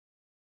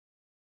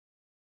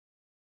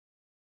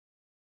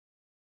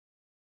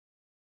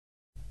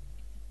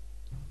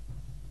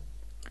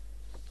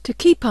To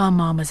keep our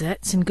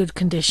marmosets in good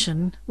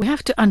condition, we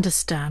have to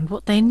understand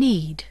what they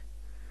need.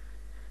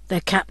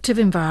 Their captive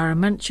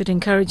environment should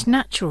encourage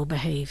natural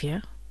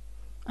behaviour.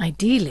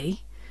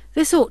 Ideally,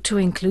 this ought to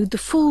include the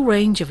full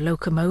range of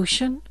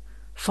locomotion,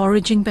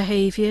 foraging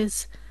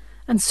behaviours,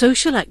 and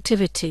social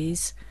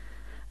activities,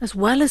 as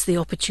well as the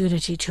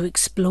opportunity to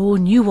explore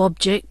new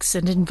objects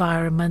and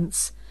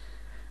environments,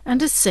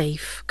 and a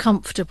safe,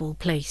 comfortable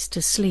place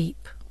to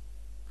sleep.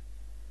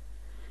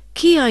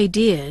 Key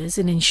ideas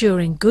in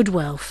ensuring good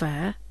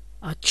welfare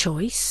are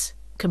choice,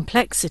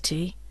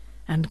 complexity,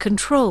 and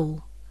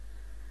control.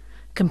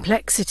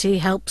 Complexity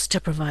helps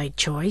to provide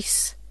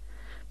choice,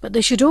 but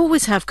they should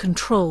always have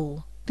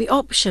control, the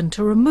option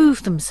to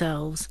remove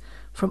themselves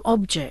from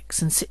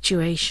objects and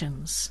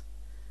situations.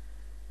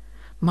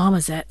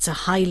 Marmosets are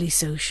highly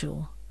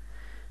social.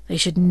 They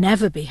should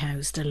never be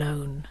housed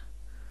alone.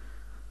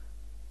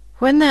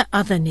 When their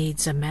other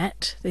needs are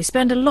met, they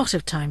spend a lot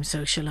of time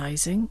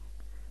socializing,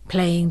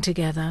 playing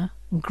together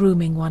and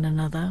grooming one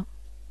another.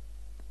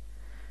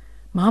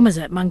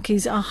 Marmoset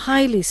monkeys are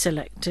highly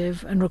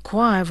selective and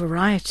require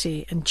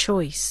variety and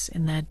choice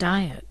in their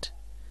diet.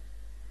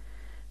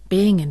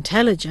 Being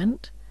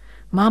intelligent,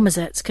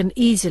 marmosets can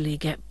easily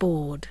get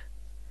bored.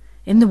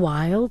 In the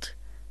wild,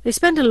 they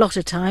spend a lot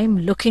of time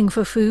looking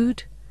for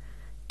food,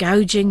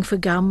 gouging for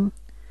gum,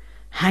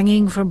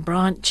 hanging from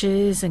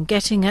branches and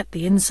getting at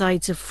the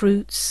insides of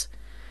fruits,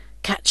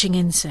 catching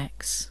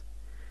insects.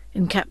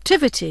 In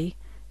captivity,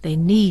 they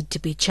need to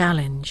be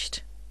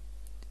challenged.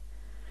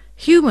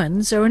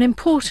 Humans are an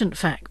important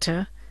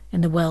factor in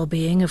the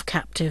well-being of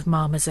captive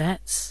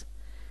marmosets.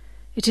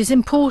 It is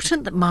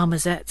important that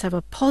marmosets have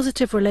a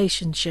positive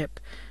relationship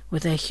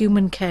with their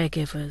human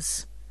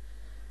caregivers.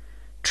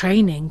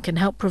 Training can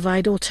help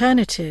provide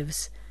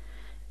alternatives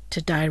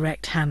to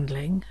direct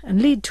handling and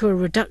lead to a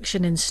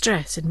reduction in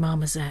stress in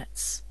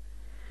marmosets.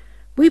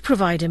 We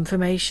provide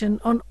information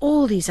on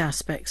all these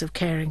aspects of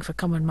caring for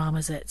common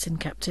marmosets in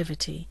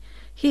captivity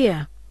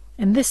here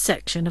in this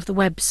section of the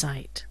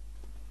website.